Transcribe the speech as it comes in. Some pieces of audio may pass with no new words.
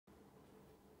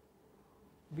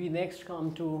We next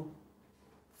come to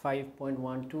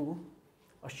 5.12.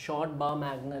 A short bar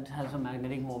magnet has a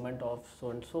magnetic moment of so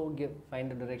and so. Find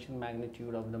the direction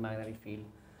magnitude of the magnetic field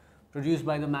produced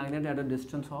by the magnet at a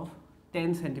distance of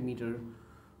 10 centimeter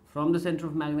from the center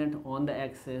of magnet on the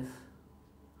axis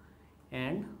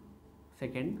and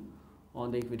second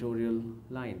on the equatorial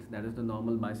lines, that is the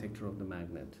normal bisector of the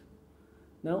magnet.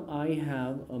 Now I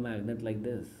have a magnet like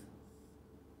this,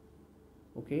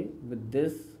 okay, with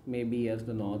this maybe as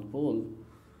the north pole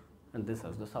and this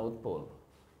as the south pole.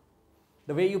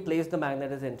 The way you place the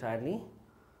magnet is entirely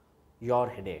your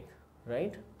headache,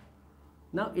 right?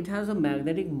 Now it has a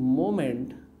magnetic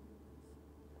moment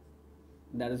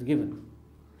that is given,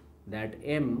 that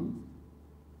m,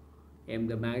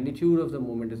 the magnitude of the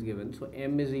moment is given, so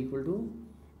m is equal to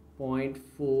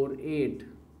 0.48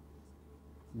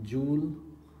 joule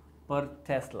per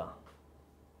Tesla,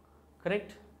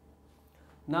 correct?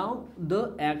 Now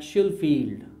the axial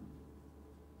field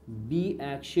B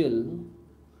axial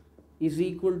is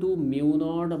equal to mu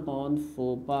naught upon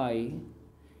 4 pi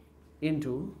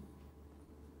into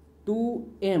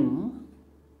 2m,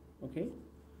 okay,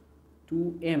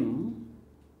 2m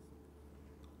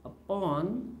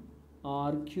upon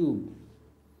r cube.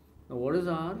 Now what is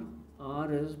r?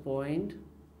 R is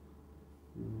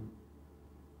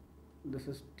this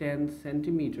is 10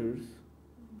 centimeters,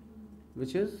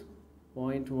 which is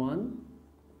 0.1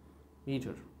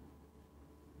 meter.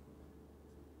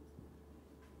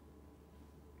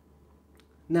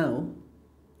 Now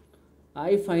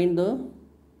I find the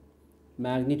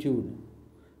magnitude.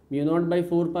 Mu naught by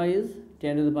 4 pi is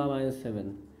 10 to the power minus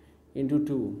 7 into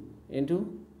 2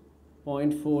 into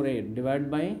 0.48 divided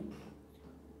by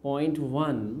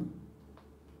 0.1.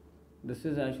 This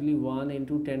is actually 1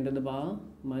 into 10 to the power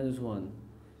minus 1.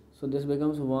 So this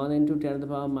becomes 1 into 10 to the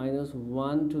power minus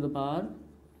 1 to the power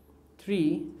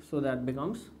 3. So that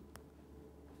becomes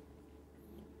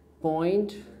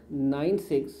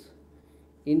 0.96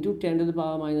 into 10 to the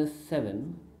power minus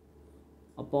 7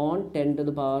 upon 10 to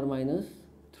the power minus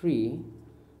 3.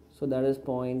 So that is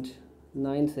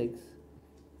 0.96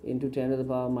 into 10 to the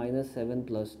power minus 7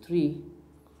 plus 3,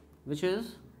 which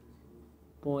is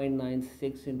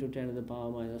 0.96 into 10 to the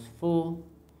power minus 4,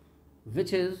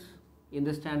 which is in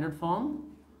the standard form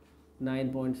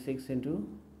 9.6 into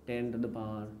 10 to the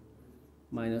power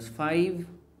minus 5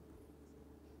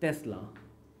 Tesla.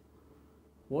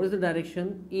 What is the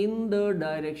direction? In the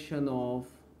direction of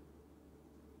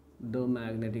the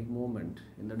magnetic moment.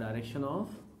 In the direction of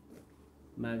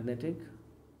magnetic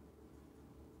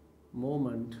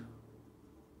moment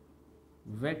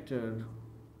vector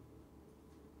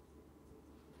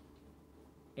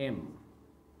m.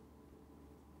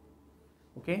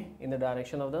 Okay, in the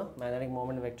direction of the magnetic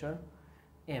moment vector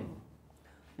m.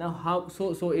 Now how,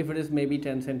 so if it is maybe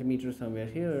 10 centimeters somewhere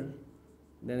here,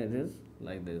 then it is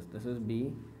like this. This is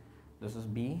B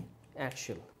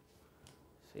axial.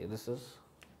 Say this is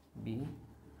B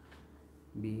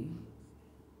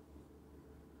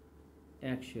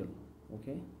axial,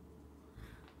 okay.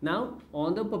 Now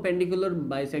on the perpendicular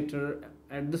bisector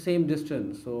at the same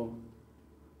distance, so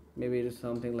maybe it is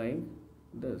something like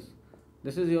this.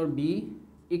 This is your B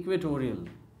equatorial,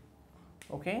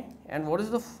 okay. And what is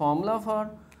the formula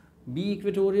for B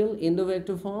equatorial in the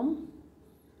vector form?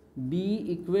 B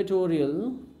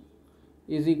equatorial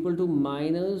is equal to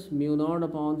minus mu naught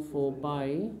upon 4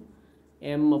 pi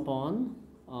m upon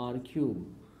r cube.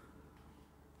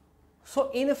 So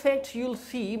in effect you'll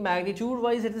see magnitude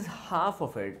wise it is half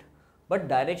of it, but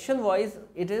direction wise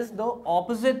it is the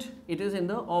opposite, it is in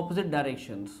the opposite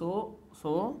direction. So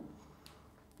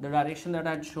the direction that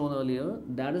I had shown earlier,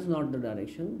 that is not the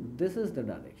direction, this is the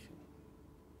direction.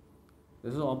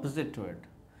 This is opposite to it.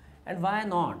 And why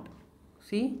not?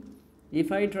 See,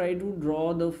 if I try to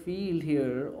draw the field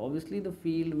here, obviously the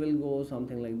field will go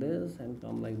something like this and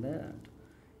come like that.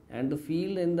 And the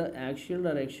field in the axial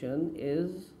direction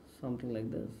is something like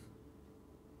this.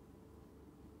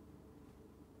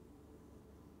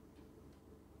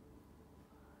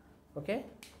 Okay.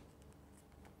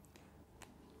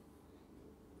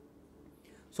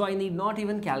 So I need not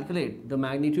even calculate. The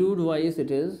magnitude wise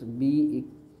it is B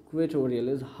equatorial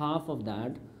is half of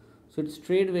that. So it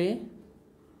straightway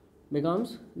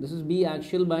becomes, this is B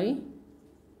axial by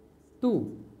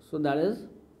 2. So that is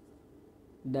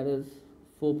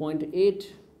 4.8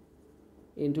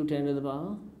 into 10 to the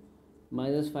power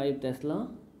minus 5 Tesla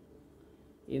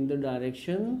in the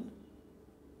direction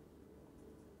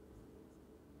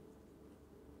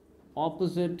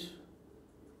opposite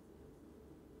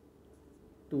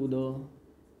to the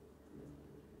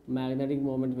magnetic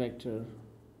moment vector,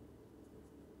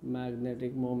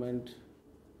 magnetic moment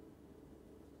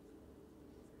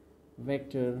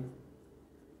vector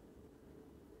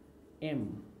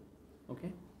m.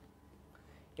 Okay,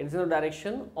 it is in a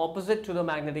direction opposite to the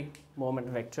magnetic moment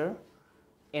vector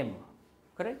m,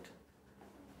 correct?